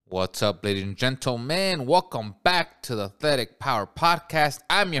What's up, ladies and gentlemen? Welcome back to the Athletic Power Podcast.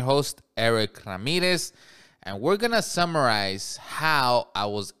 I'm your host, Eric Ramirez, and we're going to summarize how I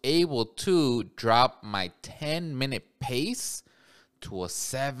was able to drop my 10-minute pace to a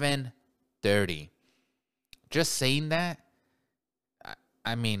 7:30. Just saying that,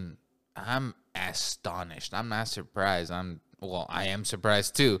 I'm astonished. I'm not surprised. I am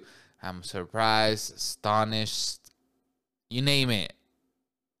surprised too. I'm surprised, astonished, you name it.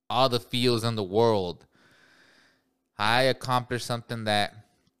 All the feels in the world. I accomplished something that,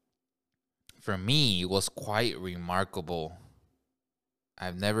 for me, was quite remarkable.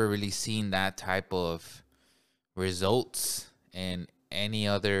 I've never really seen that type of results in any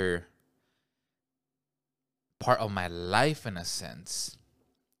other part of my life, in a sense.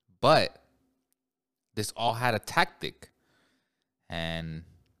 But this all had a tactic. And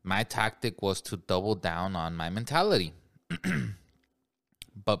my tactic was to double down on my mentality.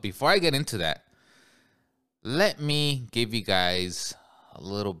 But before I get into that, let me give you guys a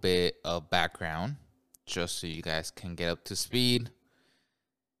little bit of background just so you guys can get up to speed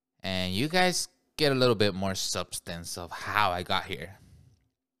and you guys get a little bit more substance of how I got here.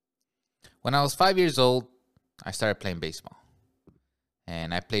 When I was 5 years old, I started playing baseball.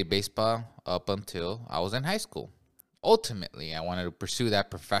 And I played baseball up until I was in high school. Ultimately, I wanted to pursue that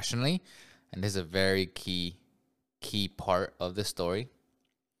professionally, and this is a very key part of the story.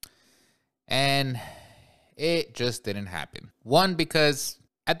 And it just didn't happen. One, because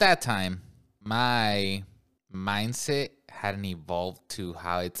at that time, my mindset hadn't evolved to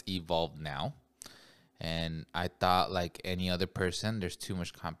how it's evolved now. And I thought, like any other person, there's too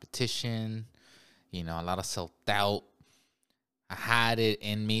much competition, a lot of self-doubt. I had it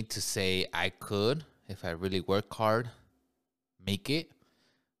in me to say I could, if I really work hard, make it.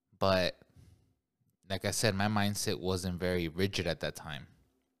 But like I said, my mindset wasn't very rigid at that time.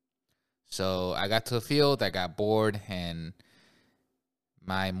 So I got to the field, I got bored, and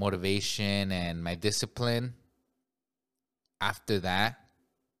my motivation and my discipline after that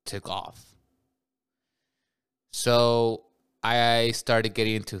took off. So I started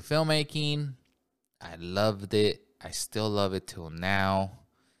getting into filmmaking. I loved it. I still love it till now.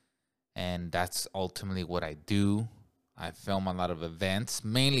 And that's ultimately what I do. I film a lot of events,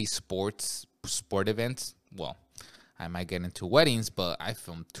 mainly sport events. Well, I might get into weddings, but I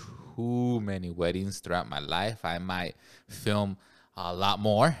filmed too many weddings throughout my life. I might film a lot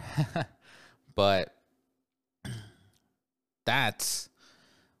more. But that's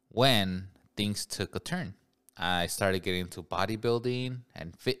when things took a turn. I started getting into bodybuilding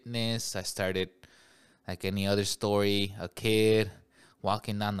and fitness. I started, like any other story, a kid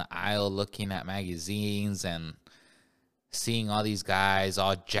walking down the aisle looking at magazines and seeing all these guys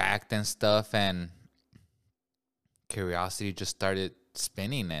all jacked and stuff, and curiosity just started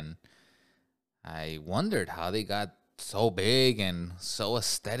spinning, and I wondered how they got so big and so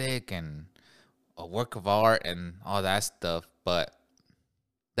aesthetic and a work of art and all that stuff. But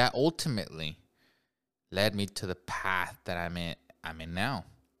that ultimately led me to the path that I'm in now.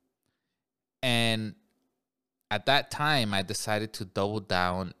 And at that time, I decided to double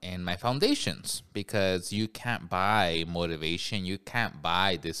down in my foundations, because you can't buy motivation. You can't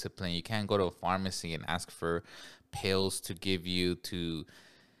buy discipline. You can't go to a pharmacy and ask for pills to give you to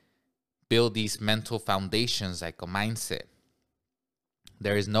build these mental foundations like a mindset.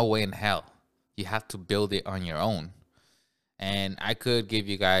 There is no way in hell. You have to build it on your own. And I could give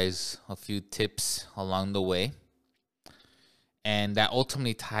you guys a few tips along the way. And that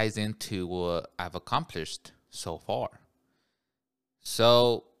ultimately ties into what I've accomplished so far.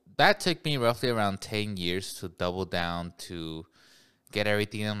 So that took me roughly around 10 years to double down, to get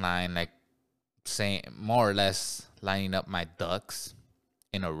everything in line, like saying more or less lining up my ducks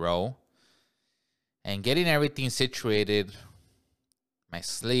in a row and getting everything situated, my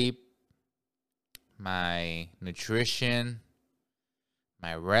sleep, my nutrition,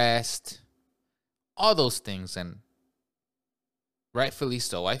 my rest, all those things. And rightfully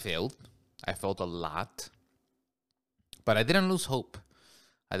so, I failed. I failed a lot. But I didn't lose hope.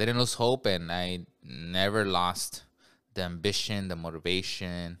 And I never lost the ambition, the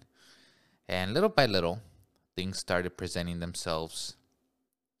motivation. And little by little, things started presenting themselves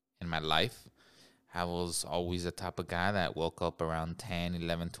in my life. I was always the type of guy that woke up around 10,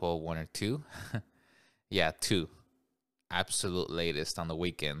 11, 12, 1 or 2. Yeah, 2. Absolute latest on the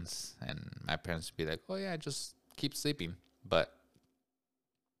weekends. And my parents would be like, oh yeah, just keep sleeping. But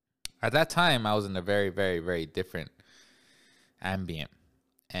at that time, I was in a very, very, very different ambient.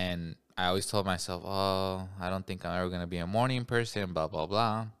 And I always told myself, oh, I don't think I'm ever going to be a morning person, blah, blah,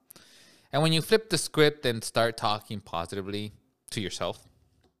 blah. And when you flip the script and start talking positively to yourself,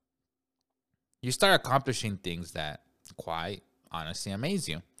 you start accomplishing things that quite honestly amaze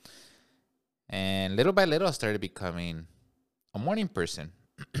you. And little by little, I started becoming a morning person.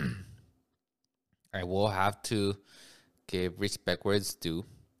 I will have to give respect where it's due.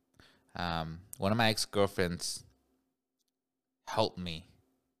 One of my ex-girlfriends helped me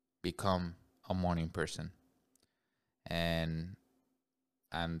become a morning person, and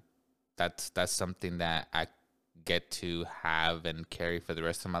and that's something that I get to have and carry for the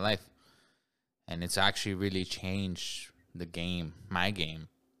rest of my life. And it's actually really changed the game, my game.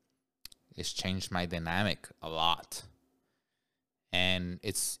 It's changed my dynamic a lot. And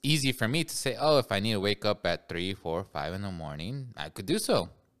it's easy for me to say, oh, if I need to wake up at 3, 4, 5 in the morning, I could do so.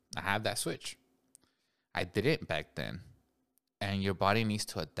 I have that switch. I didn't back then. And your body needs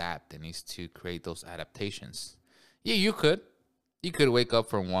to adapt. It needs to create those adaptations. Yeah, you could. You could wake up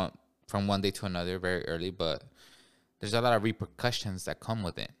from one day to another very early, but there's a lot of repercussions that come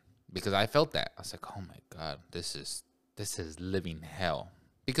with it. Because I felt that. I was like, oh my God, this is living hell.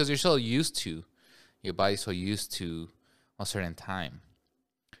 Because your body's so used to a certain time.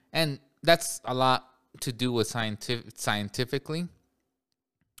 And that's a lot to do with scientifically,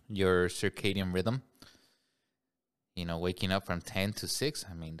 your circadian rhythm. Waking up from 10 to 6,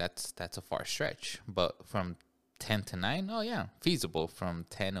 I mean, that's a far stretch. But from 10 to 9, oh yeah, feasible. From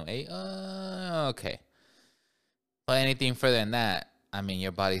 10 to 8, okay. But anything further than that, I mean,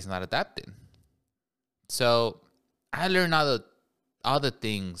 your body's not adapted. So I learned all the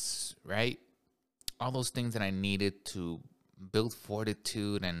things, right? All those things that I needed to build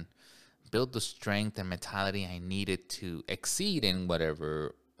fortitude and build the strength and mentality I needed to exceed in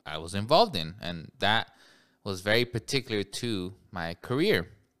whatever I was involved in. And that was very particular to my career.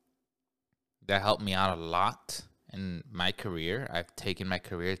 That helped me out a lot in my career. I've taken my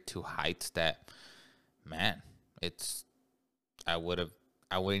career to heights that, man, I wouldn't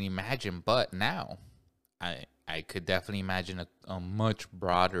imagine. But now I could definitely imagine a much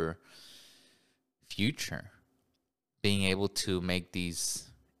broader future, being able to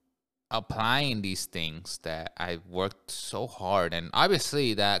applying these things that I've worked so hard. And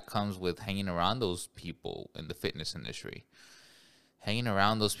obviously that comes with hanging around those people in the fitness industry, hanging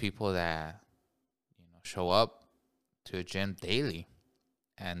around those people that, show up to a gym daily.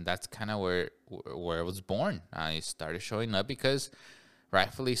 And that's kind of where it was born. I started showing up because,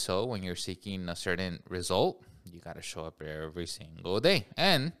 rightfully so, when you're seeking a certain result, you got to show up every single day.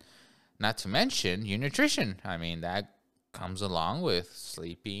 And not to mention your nutrition. I mean, that comes along with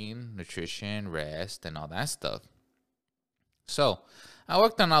sleeping, nutrition, rest, and all that stuff. So I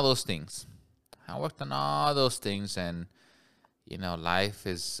worked on all those things. And, life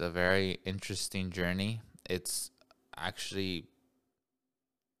is a very interesting journey. It's actually,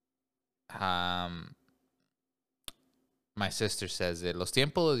 my sister says it, los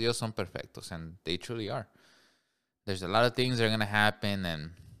tiempos de Dios son perfectos, and they truly are. There's a lot of things that are going to happen,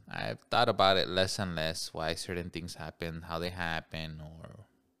 and I've thought about it less and less, why certain things happen, how they happen, or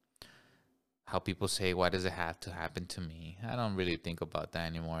how people say, why does it have to happen to me? I don't really think about that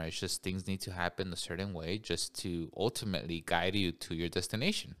anymore. It's just things need to happen a certain way just to ultimately guide you to your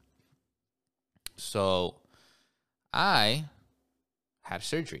destination. So I had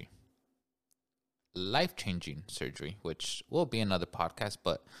surgery, life-changing surgery, which will be another podcast,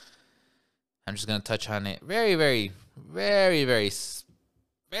 but I'm just going to touch on it very, very, very, very,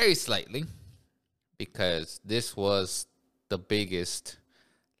 very slightly, because this was the biggest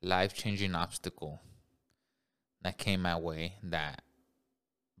life-changing obstacle that came my way that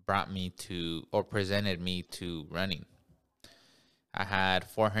brought me to, or presented me to, running. I had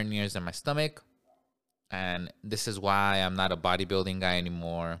 4 hernias in my stomach, and this is why I'm not a bodybuilding guy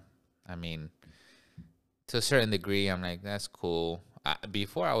anymore. I mean, to a certain degree, I'm like, that's cool.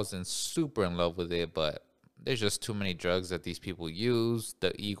 Before, I wasn't super in love with it, but there's just too many drugs that these people use.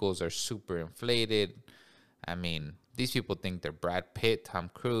 The egos are super inflated. I mean, these people think they're Brad Pitt, Tom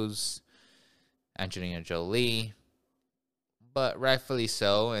Cruise, Angelina Jolie, but rightfully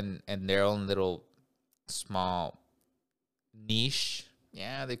so, and their own little small niche.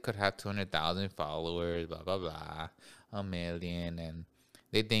 Yeah, they could have 200,000 followers, blah, blah, blah, 1 million, and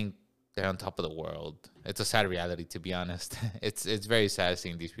they think they're on top of the world. It's a sad reality, to be honest. It's very sad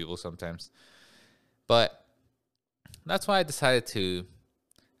seeing these people sometimes. But that's why I decided to,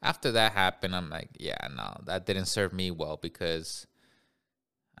 after that happened, I'm like, yeah, no, that didn't serve me well, because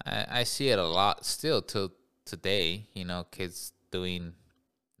I see it a lot still till today, kids doing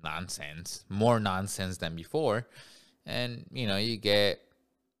nonsense, more nonsense than before. And, you get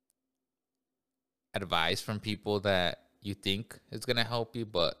advice from people that you think is going to help you,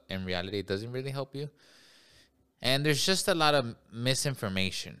 but in reality, it doesn't really help you. And there's just a lot of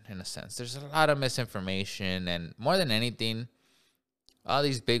misinformation, in a sense. There's a lot of misinformation, and more than anything, all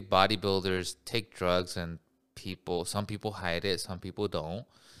these big bodybuilders take drugs, and some people hide it, some people don't.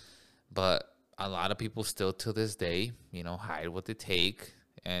 But a lot of people still to this day, hide what they take,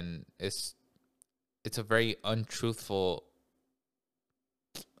 and it's a very untruthful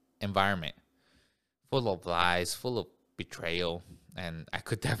environment, full of lies, full of betrayal. And I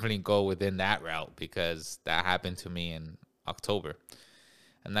could definitely go within that route because that happened to me in October.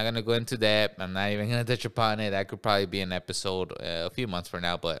 I'm not going to go into that. I'm not even going to touch upon it. That could probably be an episode a few months from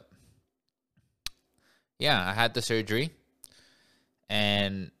now. But yeah, I had the surgery,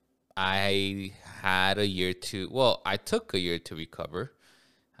 and I had a year I took a year to recover.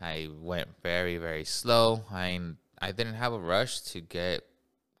 I went very, very slow. I didn't have a rush to get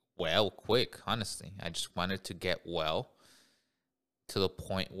well quick, honestly. I just wanted to get well to the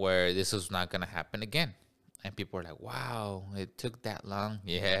point where this was not going to happen again. And people were like, wow, it took that long.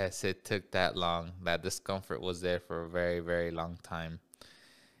 Yes, it took that long. That discomfort was there for a very, very long time.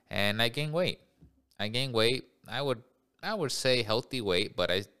 And I gained weight. I would say healthy weight, but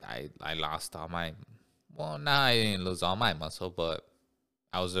I lost all my, now I didn't lose all my muscle, but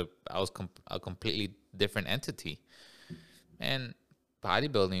I was a completely different entity. And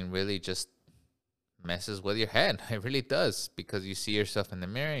bodybuilding really just messes with your head. It really does, because you see yourself in the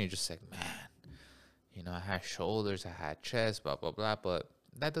mirror and you're just like, man, I had shoulders, I had chest, blah, blah, blah. But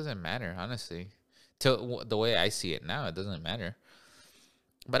that doesn't matter, honestly. To the way I see it now, it doesn't matter.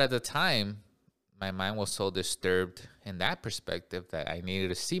 But at the time, my mind was so disturbed in that perspective that I needed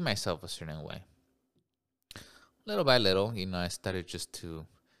to see myself a certain way. Little by little, I started just to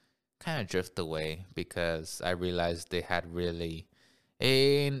kind of drift away, because I realized they had really,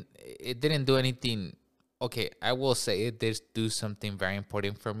 and it didn't do anything. Okay, I will say it did do something very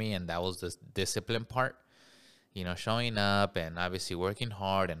important for me, and that was the discipline part. Showing up and obviously working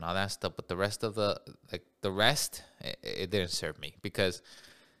hard and all that stuff. But the rest of it didn't serve me, because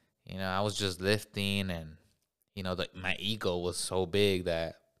I was just lifting, and my ego was so big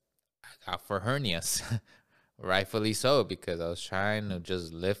that I got for hernias. Rightfully so, because I was trying to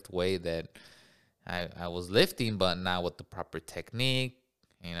just lift weight that I was lifting, but not with the proper technique,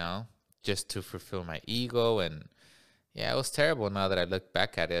 just to fulfill my ego. And yeah, it was terrible. Now that I look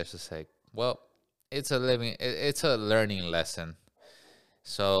back at it, it's just like, well, it's a learning lesson.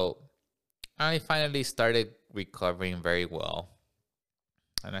 So I finally started recovering very well,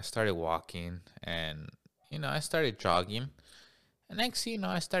 and I started walking, and I started jogging, and next thing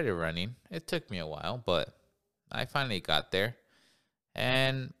I started running. It took me a while, but I finally got there.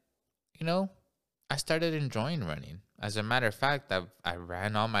 And I started enjoying running. As a matter of fact, I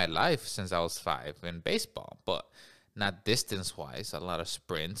ran all my life since I was 5 in baseball, but not distance-wise. A lot of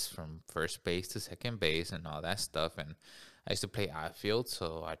sprints from first base to second base and all that stuff. And I used to play outfield,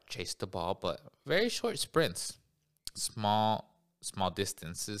 so I chased the ball, but very short sprints, small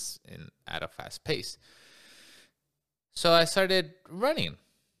distances at a fast pace. So I started running.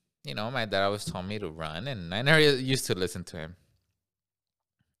 My dad always told me to run, and I never used to listen to him.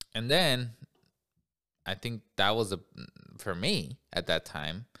 And then I think that was for me at that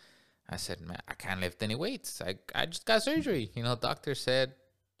time. I said, man, I can't lift any weights. I just got surgery. Doctor said,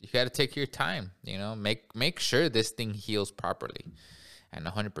 you got to take your time, make sure this thing heals properly and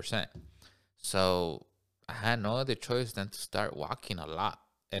 100%. So I had no other choice than to start walking a lot.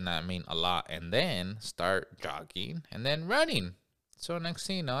 And I mean a lot. And then start jogging and then running. So next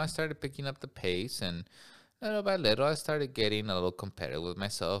thing you know, I started picking up the pace, and little by little, I started getting a little competitive with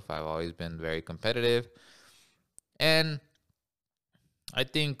myself. I've always been very competitive. And I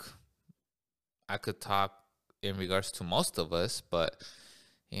think I could talk in regards to most of us, but,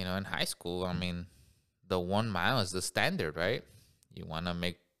 in high school, I mean, the 1 mile is the standard, right? You want to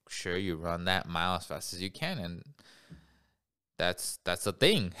make sure you run that mile as fast as you can. And that's the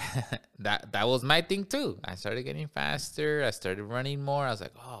thing. that was my thing too. I started getting faster. I started running more. I was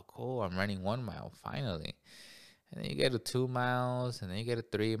like, oh, cool. I'm running 1 mile finally. And then you get to 2 miles, and then you get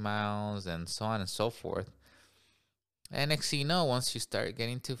to 3 miles, and so on and so forth. And next thing you know, once you start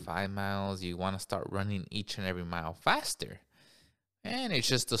getting to 5 miles, you want to start running each and every mile faster. And it's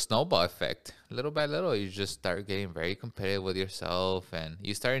just a snowball effect. Little by little, you just start getting very competitive with yourself, and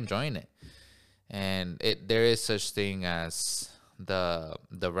you start enjoying it. And there is such thing as the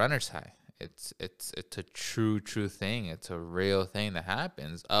runner's high. It's a true thing. It's a real thing that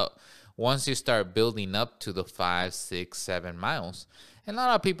happens. Once you start building up to the 5, 6, 7 miles, and a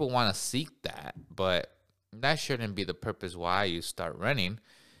lot of people want to seek that, but that shouldn't be the purpose why you start running.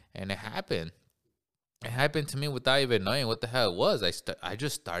 And it happened. it happened to me without even knowing what the hell it was. I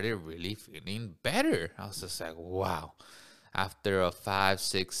just started really feeling better. I was just like, wow. After a 5,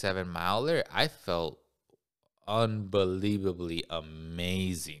 6, 7 miler, I felt unbelievably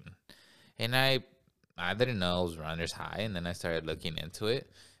amazing. And I didn't know it was runner's high, and then I started looking into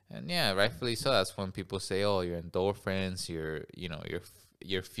it. And yeah, rightfully so. That's when people say, "Oh, your endorphins, your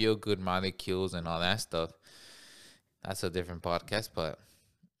feel good molecules, and all that stuff." That's a different podcast, but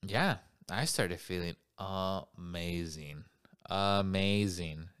yeah, I started feeling amazing,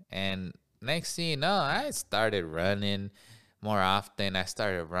 amazing. And next thing you know, I started running more often. I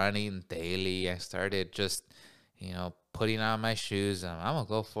started running daily. I started just, putting on my shoes. I'm gonna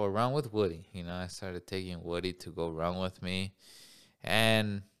go for a run with Woody. I started taking Woody to go run with me,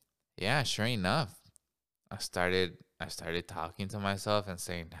 and yeah, sure enough, I started talking to myself and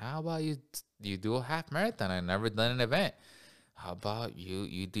saying, "How about you do a half marathon? I've never done an event. How about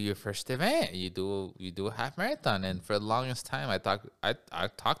you do your first event? You do a half marathon." And for the longest time, I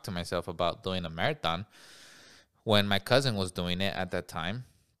talked to myself about doing a marathon when my cousin was doing it at that time.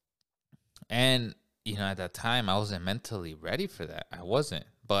 And at that time, I wasn't mentally ready for that. I wasn't,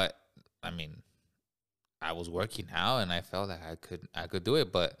 but I mean, I was working out and I felt like I could do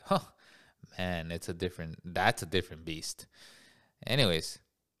it. But man, that's a different beast. Anyways,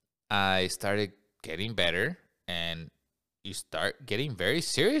 I started getting better, and you start getting very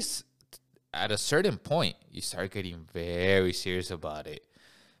serious at a certain point. You start getting very serious about it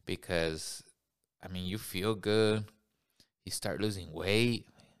because, I mean, you feel good. You start losing weight.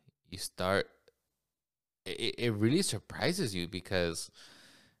 You start, it really surprises you because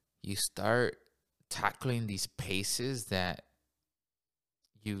you start tackling these paces that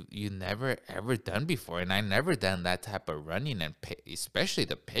you never ever done before. And I never done that type of running, and especially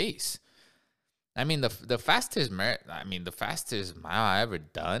the pace. I mean, the fastest mile I ever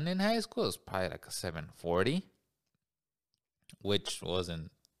done in high school was probably like a 7:40, which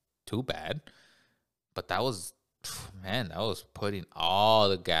wasn't too bad. But that was, man, that was putting all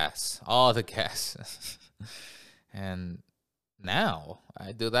the gas. And now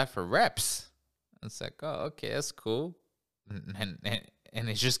I do that for reps. It's like, oh, okay, that's cool. And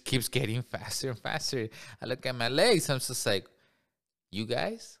it just keeps getting faster and faster. I look at my legs, I'm just like, you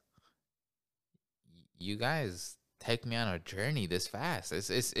guys, you guys take me on a journey this fast.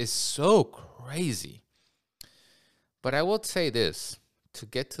 It's so crazy. But I will say this, to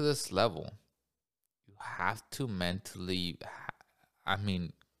get to this level, you have to mentally, I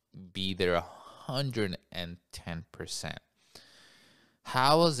mean, be there 110%.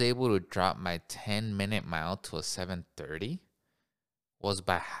 How I was able to drop my 10-minute mile to a 7:30 was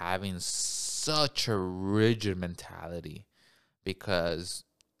by having such a rigid mentality, because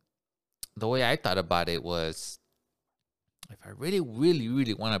the way I thought about it was, if I really, really,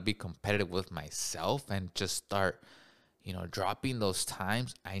 really want to be competitive with myself and just start, dropping those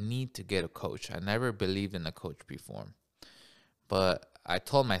times, I need to get a coach. I never believed in a coach before, but I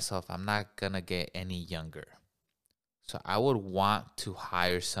told myself I'm not going to get any younger. So I would want to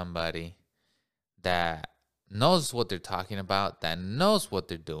hire somebody that knows what they're talking about, that knows what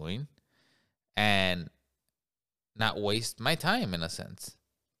they're doing, and not waste my time in a sense.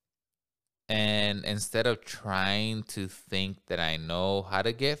 And instead of trying to think that I know how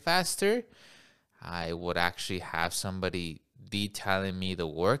to get faster, I would actually have somebody detailing me the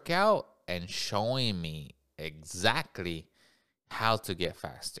workout and showing me exactly how to get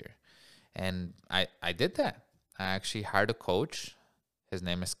faster. And I did that. I actually hired a coach. His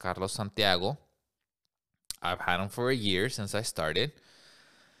name is Carlos Santiago. I've had him for a year since I started.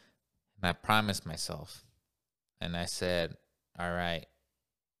 And I promised myself. And I said, all right,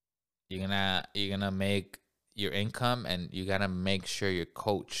 you're gonna make your income, and you gotta make sure your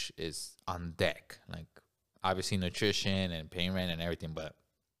coach is on deck. Like, obviously nutrition and paying rent and everything, but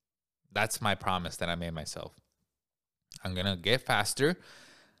that's my promise that I made myself. I'm gonna get faster.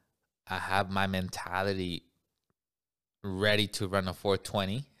 I have my mentality ready to run a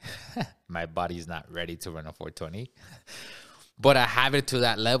 420. My body's not ready to run a 420, but I have it to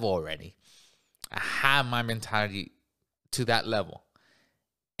that level already. I have my mentality to that level.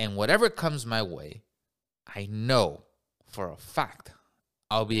 And whatever comes my way, I know for a fact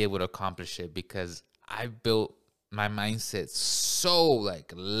I'll be able to accomplish it, because I built my mindset so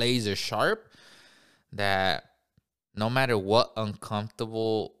like laser sharp that no matter what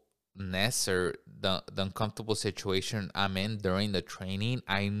uncomfortableness or the uncomfortable situation I'm in during the training,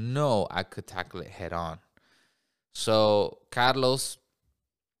 I know I could tackle it head on. So Carlos,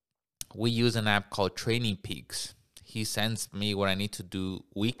 we use an app called Training Peaks. He sends me what I need to do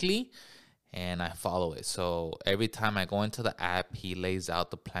weekly, and I follow it. So every time I go into the app, he lays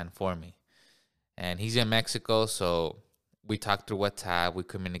out the plan for me. and he's in Mexico, so we talk through WhatsApp, we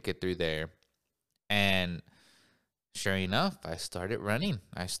communicate through there. And sure enough, I started running.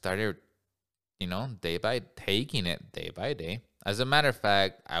 I started, taking it day by day. As a matter of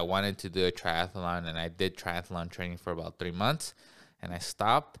fact, I wanted to do a triathlon, and I did triathlon training for about 3 months, and I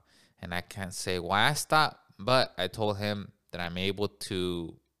stopped. And I can't say why I stopped, but I told him that I'm able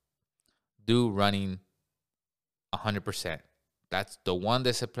to do running 100%. That's the one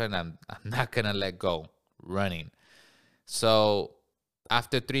discipline I'm not gonna let go, running. So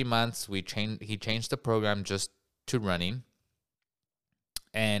after 3 months, he changed the program just to running.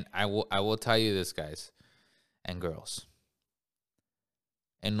 And I will tell you this, guys and girls.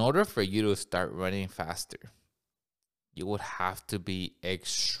 In order for you to start running faster, you would have to be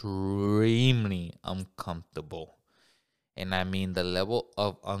extremely uncomfortable. And I mean, the level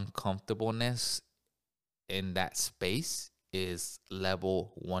of uncomfortableness in that space is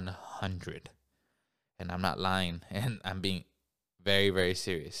level 100. And I'm not lying, and I'm being very, very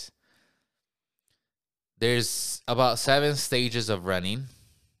serious. There's about 7 stages of running.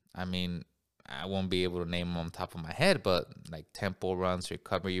 I mean, I won't be able to name them on top of my head, but like tempo runs,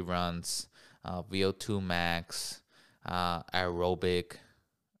 recovery runs, VO2 max, aerobic,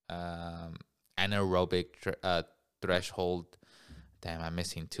 anaerobic threshold. Damn, I'm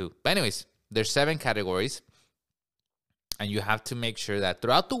missing 2. But anyways, there's 7 categories, and you have to make sure that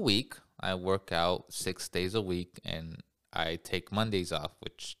throughout the week, I work out 6 days a week, and I take Mondays off,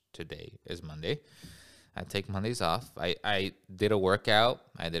 which today is Monday. I take Mondays off. I did a workout.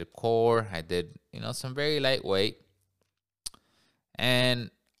 I did a core. I did, some very lightweight. And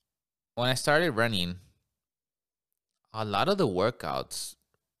when I started running, a lot of the workouts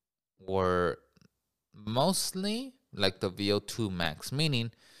were mostly like the VO2 max,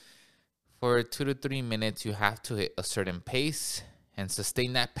 meaning for 2 to 3 minutes, you have to hit a certain pace and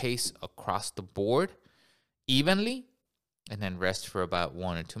sustain that pace across the board evenly, and then rest for about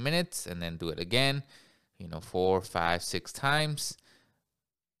 1 or 2 minutes, and then do it again, 4, 5, 6 times.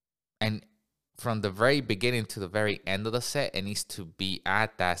 And from the very beginning to the very end of the set, it needs to be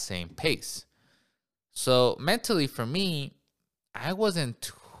at that same pace. So mentally for me, I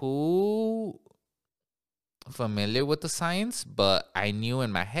wasn't too familiar with the science, but I knew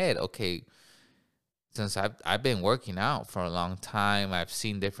in my head, okay, since I've been working out for a long time, I've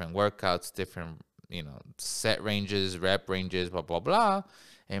seen different workouts, different, set ranges, rep ranges, blah, blah, blah.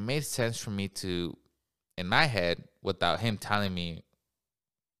 It made sense for me to, in my head, without him telling me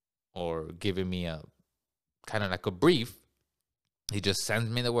or giving me a kind of like a brief, he just sends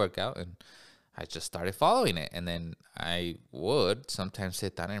me the workout, and I just started following it. And then I would sometimes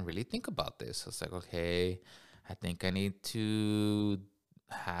sit down and really think about this. I was like, okay, I think I need to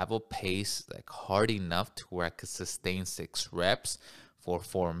have a pace like hard enough to where I could sustain 6 reps for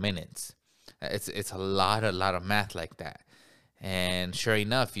 4 minutes. It's a lot of math like that. And sure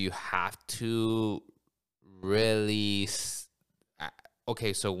enough, you have to really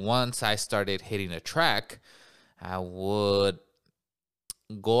okay, so once I started hitting a track, I would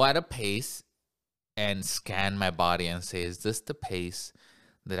go at a pace and scan my body and say, is this the pace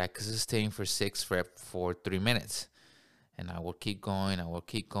that I could sustain for 6 reps for 3 minutes? And I will keep going, I will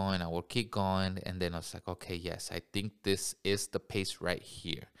keep going, I will keep going. And then I was like, okay, yes, I think this is the pace right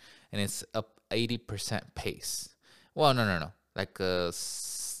here. And it's up 80% pace. Well, no. Like,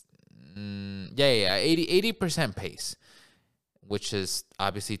 80% pace, which is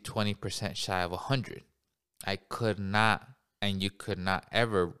obviously 20% shy of 100. I could not, and you could not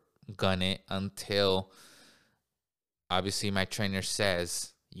ever gun it until obviously my trainer says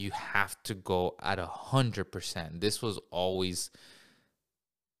you have to go at 100%. This was always,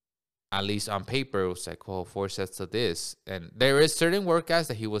 at least on paper, it was like, well, 4 sets of this. And there is certain workouts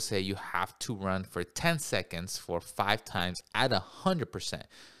that he will say you have to run for 10 seconds for 5 times at 100%.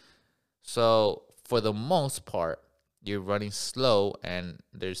 So for the most part, you're running slow, and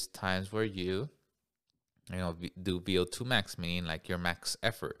there's times where you do VO2 max, meaning like your max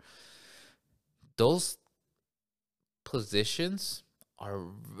effort. Those positions are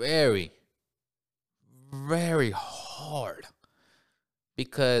very, very hard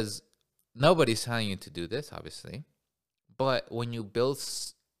because nobody's telling you to do this, obviously. But when you build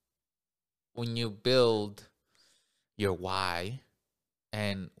your why,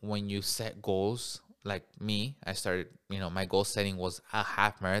 and when you set goals, like me, I started, my goal setting was a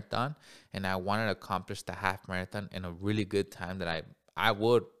half marathon, and I wanted to accomplish the half marathon in a really good time that I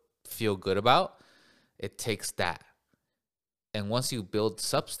would feel good about. It takes that. And once you build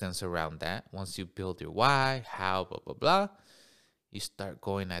substance around that, once you build your why, how, blah, blah, blah, you start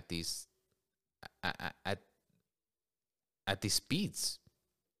going at these at these speeds.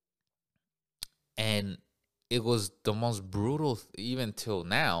 And it was the most brutal even till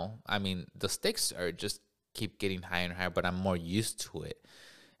now. I mean, the stakes are just keep getting higher and higher, but I'm more used to it.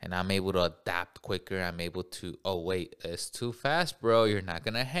 And I'm able to adapt quicker. I'm able to, oh, wait, it's too fast, bro. You're not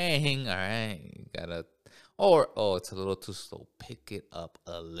going to hang. All right. You got to, or, oh, it's a little too slow. Pick it up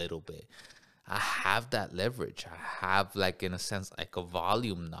a little bit. I have that leverage. I have, like, in a sense, like a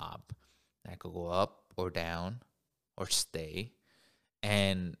volume knob. I could go up or down or stay.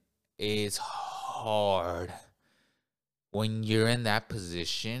 And it's hard when you're in that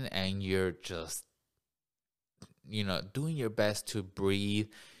position and you're just, doing your best to breathe.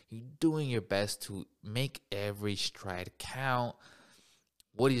 You're doing your best to make every stride count.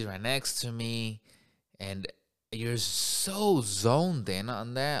 Woody's right next to me, and you're so zoned in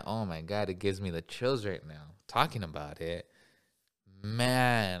on that. Oh my God, it gives me the chills right now talking about it.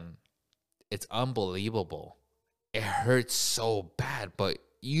 Man, it's unbelievable. It hurts so bad, but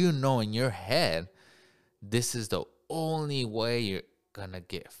in your head, this is the only way you're gonna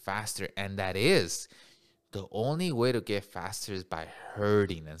get faster, and that is the only way to get faster is by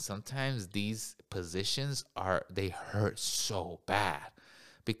hurting. And sometimes these positions they hurt so bad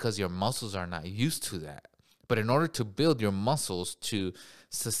because your muscles are not used to that. But in order to build your muscles to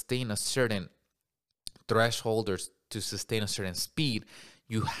sustain a certain threshold or to sustain a certain speed,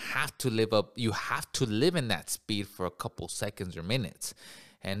 you have to live in that speed for a couple seconds or minutes.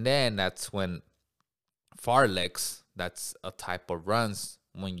 And then that's when fartleks, that's a type of runs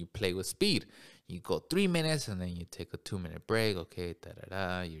when you play with speed. You go 3 minutes and then you take a 2-minute break. Okay,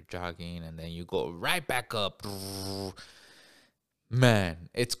 you're jogging and then you go right back up. Man,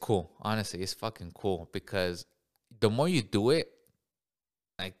 it's cool. Honestly, it's fucking cool because the more you do it,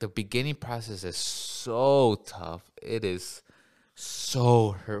 like the beginning process is so tough. It is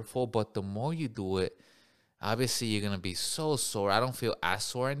so hurtful, but the more you do it, obviously you're going to be so sore. I don't feel as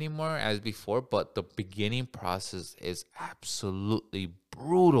sore anymore as before, but the beginning process is absolutely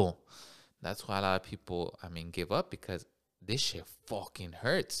brutal. That's why a lot of people, give up because this shit fucking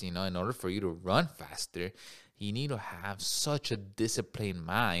hurts. In order for you to run faster, you need to have such a disciplined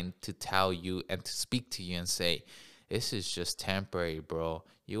mind to tell you and to speak to you and say, this is just temporary, bro.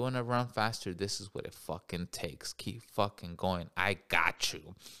 You want to run faster? This is what it fucking takes. Keep fucking going. I got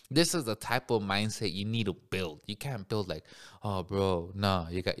you. This is the type of mindset you need to build. You can't build like, oh, bro, no,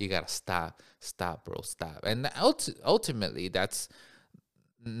 you got to stop. Stop, bro, stop. And ultimately, that's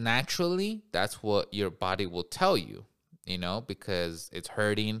what your body will tell you, because it's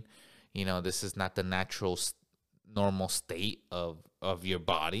hurting. This is not the natural normal state of your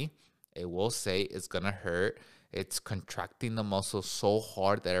body. It will say it's gonna hurt. It's contracting the muscles so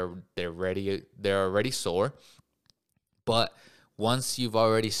hard that they're already sore. But once you've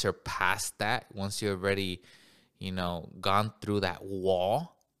already surpassed that, once you've already gone through that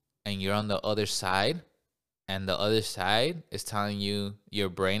wall and you're on the other side, and the other side is telling you, your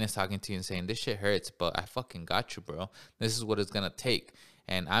brain is talking to you and saying, this shit hurts, but I fucking got you, bro. This is what it's going to take.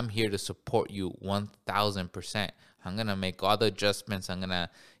 And I'm here to support you 1,000%. I'm going to make all the adjustments. I'm going to,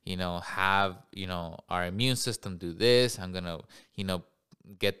 have, our immune system do this. I'm going to,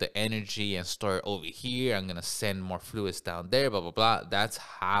 get the energy and store it over here. I'm going to send more fluids down there, blah, blah, blah. That's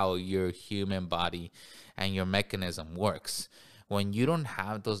how your human body and your mechanism works. When you don't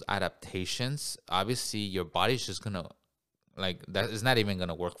have those adaptations, obviously your body's just gonna, that is not even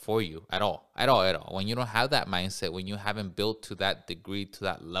gonna work for you at all. When you don't have that mindset, when you haven't built to that degree, to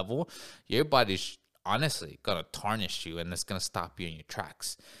that level, your body's honestly gonna tarnish you and it's gonna stop you in your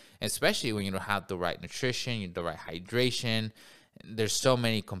tracks. Especially when you don't have the right nutrition, the right hydration. There's so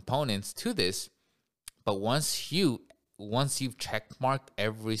many components to this, but once you've checkmarked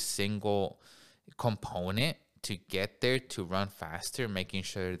every single component to get there, to run faster, making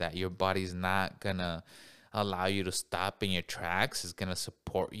sure that your body's not gonna allow you to stop in your tracks. It's gonna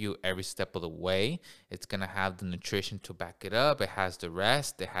support you every step of the way. It's gonna have the nutrition to back it up. It has the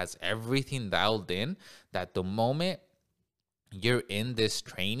rest. It has everything dialed in, that the moment you're in this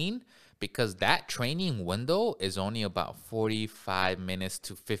training, because that training window is only about 45 minutes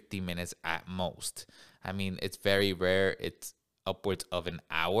to 50 minutes at most. It's very rare. It's upwards of an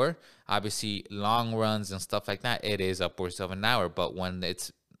hour. Obviously, long runs and stuff like that, it is upwards of an hour. But when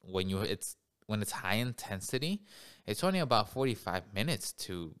it's high intensity, it's only about 45 minutes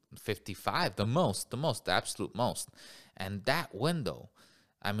to 55, the absolute most. And that window,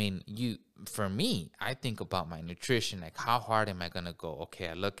 for me, I think about my nutrition, like how hard am I gonna go? Okay,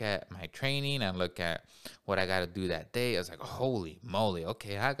 I look at my training, I look at what I gotta do that day. I was like, holy moly,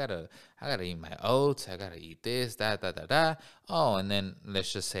 okay, I gotta eat my oats, I gotta eat this, that. Oh, and then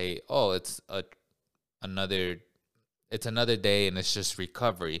let's just say, oh, it's another day and it's just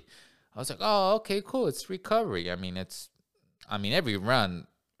recovery. I was like, oh, okay, cool. It's recovery. I mean, every run,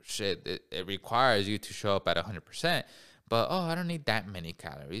 shit, it requires you to show up at 100%. But, oh, I don't need that many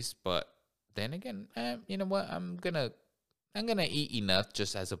calories. But then again, you know what? I'm gonna eat enough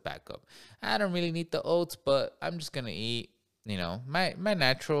just as a backup. I don't really need the oats, but I'm just gonna eat, my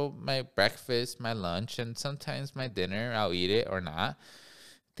natural, my breakfast, my lunch, and sometimes my dinner. I'll eat it or not,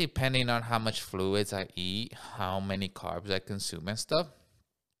 depending on how much fluids I eat, how many carbs I consume and stuff.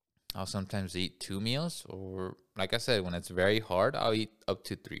 I'll sometimes eat 2 meals, or like I said, when it's very hard, I'll eat up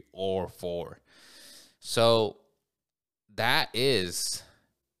to 3 or 4. So that is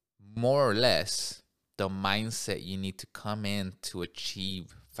more or less the mindset you need to come in to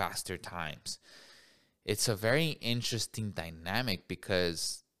achieve faster times. It's a very interesting dynamic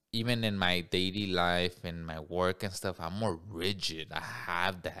because even in my daily life and my work and stuff, I'm more rigid. I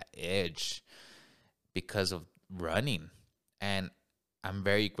have that edge because of running. And I'm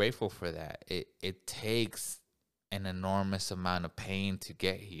very grateful for that. It takes an enormous amount of pain to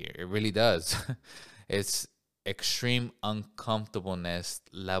get here. It really does. It's extreme uncomfortableness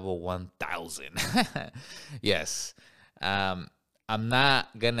level 1000. Yes. Um I'm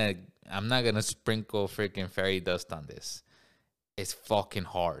not gonna sprinkle freaking fairy dust on this. It's fucking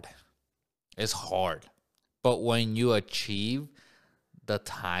hard. It's hard. But when you achieve the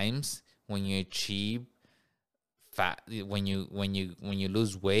times, when you achieve fat, when you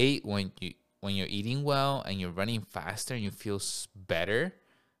lose weight, when you're eating well and you're running faster and you feel better.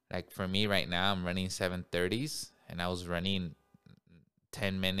 Like for me right now, I'm running 7:30s and I was running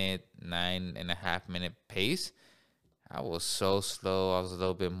 10-minute, 9.5-minute pace. I was so slow. I was a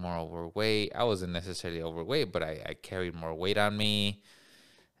little bit more overweight. I wasn't necessarily overweight, but I carried more weight on me.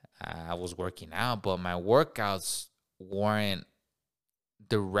 I was working out, but my workouts weren't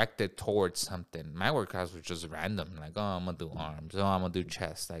directed towards something. My workouts were just random. Like, oh, I'm going to do arms. Oh, I'm going to do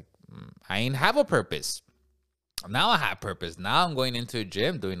chest. Like, I ain't have a purpose. Now I have purpose. Now I'm going into a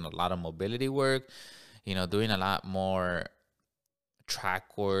gym, doing a lot of mobility work, doing a lot more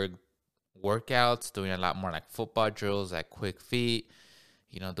track work, workouts, doing a lot more like football drills, like quick feet,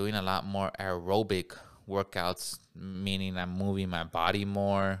 doing a lot more aerobic workouts, meaning I'm moving my body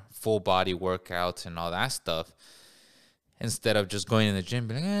more, full body workouts and all that stuff. Instead of just going in the gym,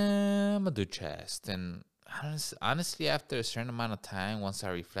 being like, I'm going to do chest. And honestly, after a certain amount of time, once I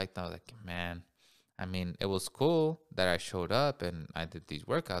reflect, I was like, man, it was cool that I showed up and I did these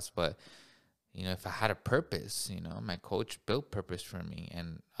workouts, but, if I had a purpose, my coach built purpose for me.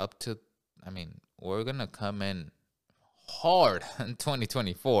 And we're going to come in hard in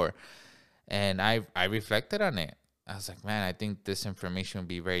 2024. And I reflected on it. I was like, man, I think this information would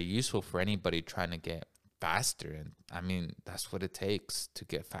be very useful for anybody trying to get faster. And that's what it takes to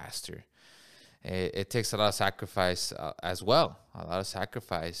get faster. It takes a lot of sacrifice as well. A lot of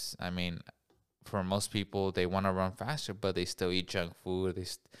sacrifice. For most people, they want to run faster, but they still eat junk food.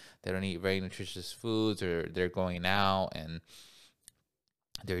 They don't eat very nutritious foods, or they're going out and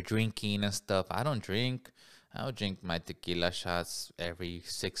they're drinking and stuff. I don't drink. I'll drink my tequila shots every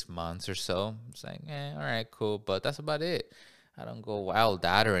 6 months or so. It's like, all right, cool. But that's about it. I don't go wild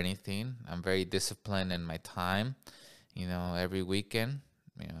out or anything. I'm very disciplined in my time. Every weekend,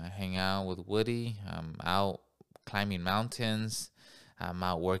 I hang out with Woody. I'm out climbing mountains. I'm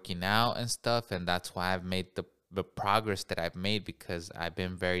out working out and stuff. And that's why I've made the progress that I've made, because I've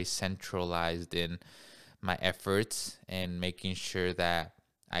been very centralized in my efforts and making sure that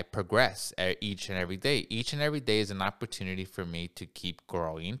I progress each and every day. Each and every day is an opportunity for me to keep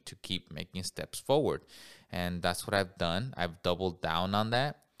growing, to keep making steps forward. And that's what I've done. I've doubled down on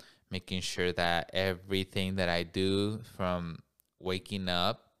that, making sure that everything that I do, from waking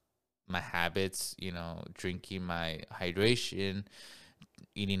up, my habits, drinking my hydration,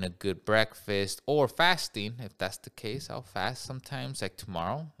 eating a good breakfast, or fasting. If that's the case, I'll fast sometimes. Like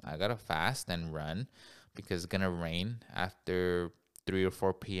tomorrow, I got to fast and run because it's going to rain after 3 or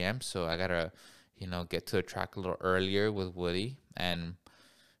 4 p.m. So I got to, get to the track a little earlier with Woody. And,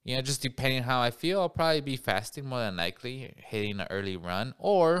 just depending how I feel, I'll probably be fasting more than likely, hitting an early run,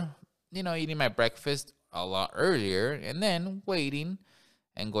 or, eating my breakfast a lot earlier and then waiting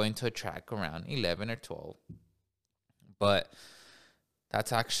and going to a track around 11 or 12. But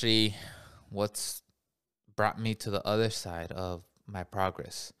that's actually what's brought me to the other side of my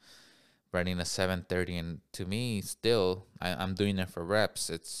progress, running a 7:30. And to me, still, I'm doing it for reps.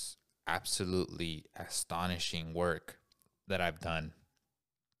 It's absolutely astonishing work that I've done.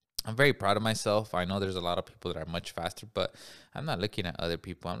 I'm very proud of myself. I know there's a lot of people that are much faster, but I'm not looking at other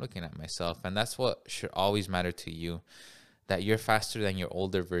people. I'm looking at myself. And that's what should always matter to you. that you're faster than your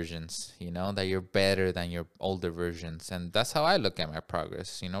older versions, you know, that you're better than your older versions. And that's how I look at my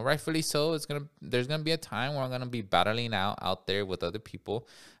progress, you know, rightfully so. There's going to be a time where I'm going to be battling out there with other people,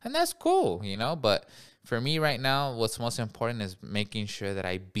 and that's cool, you know. But for me right now, what's most important is making sure that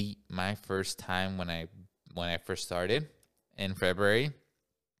I beat my first time when I first started in February,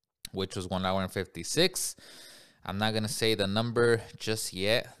 which was 1 hour and 56. I'm not going to say the number just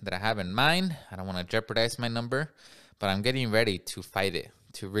yet that I have in mind. I don't want to jeopardize my number, but I'm getting ready to fight it,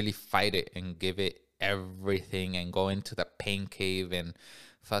 to really fight it and give it everything and go into the pain cave and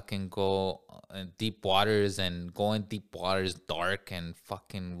fucking go in deep waters and go in deep waters dark and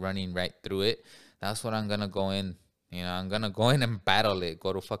fucking running right through it. That's what I'm going to go in. You know, I'm going to go in and battle it,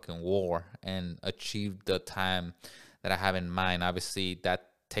 go to fucking war and achieve the time that I have in mind. Obviously, that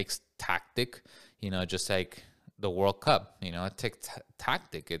takes tactic, you know, just like the World Cup, you know, it takes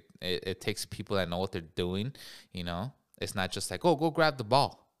tactic. It takes people that know what they're doing, you know. It's not just like, oh, go grab the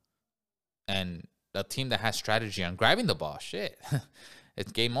ball. And a team that has strategy on grabbing the ball, shit,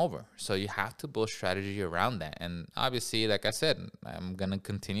 it's game over. So you have to build strategy around that. And obviously, like I said, I'm going to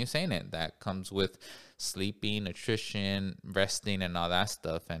continue saying it. That comes with sleeping, nutrition, resting, and all that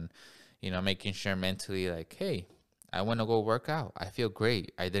stuff. And, you know, making sure mentally, like, hey, I want to go work out. I feel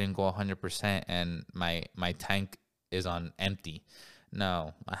great. I didn't go 100% and my tank is on empty.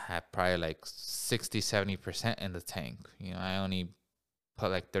 No, I had probably like 60, 70% in the tank. You know, I only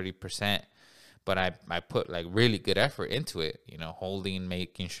put like 30%, but I put like really good effort into it. You know, holding,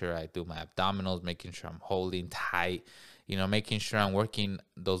 making sure I do my abdominals, making sure I'm holding tight, you know, making sure I'm working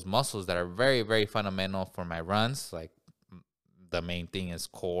those muscles that are very, very fundamental for my runs. Like the main thing is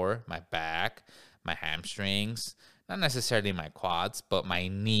core, my back, my hamstrings, not necessarily my quads, but my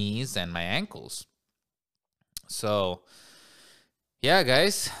knees and my ankles. So, yeah,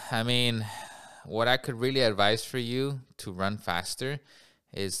 guys, I mean, what I could really advise for you to run faster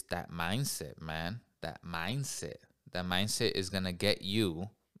is that mindset, man. That mindset. That mindset is going to get you,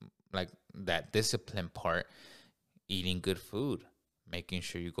 like that discipline part, eating good food, making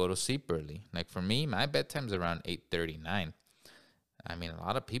sure you go to sleep early. Like for me, my bedtime's around 8:39. I mean, a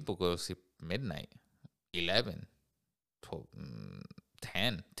lot of people go to sleep midnight, 11. 12,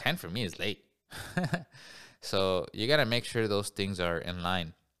 10. 10 for me is late. So you got to make sure those things are in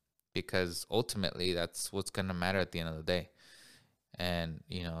line, because ultimately that's what's going to matter at the end of the day. And,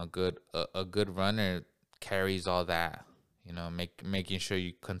 you know, a good runner carries all that, you know, making sure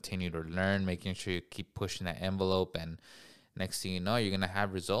you continue to learn, making sure you keep pushing that envelope. And next thing you know, you're going to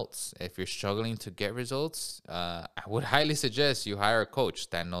have results. If you're struggling to get results, I would highly suggest you hire a coach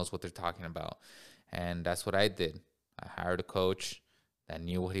that knows what they're talking about. And that's what I did. I hired a coach that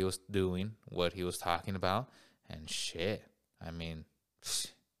knew what he was doing, what he was talking about, and shit. I mean,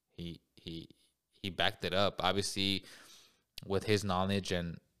 he backed it up. Obviously, with his knowledge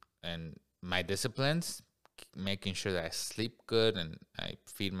and my disciplines, making sure that I sleep good and I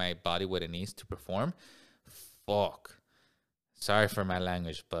feed my body what it needs to perform. Fuck. Sorry for my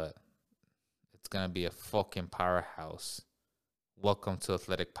language, but it's gonna be a fucking powerhouse. Welcome to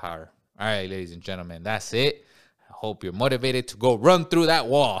Athletic Power. All right, ladies and gentlemen, that's it. I hope you're motivated to go run through that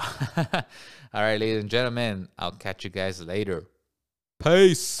wall. All right, ladies and gentlemen, I'll catch you guys later.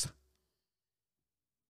 Peace.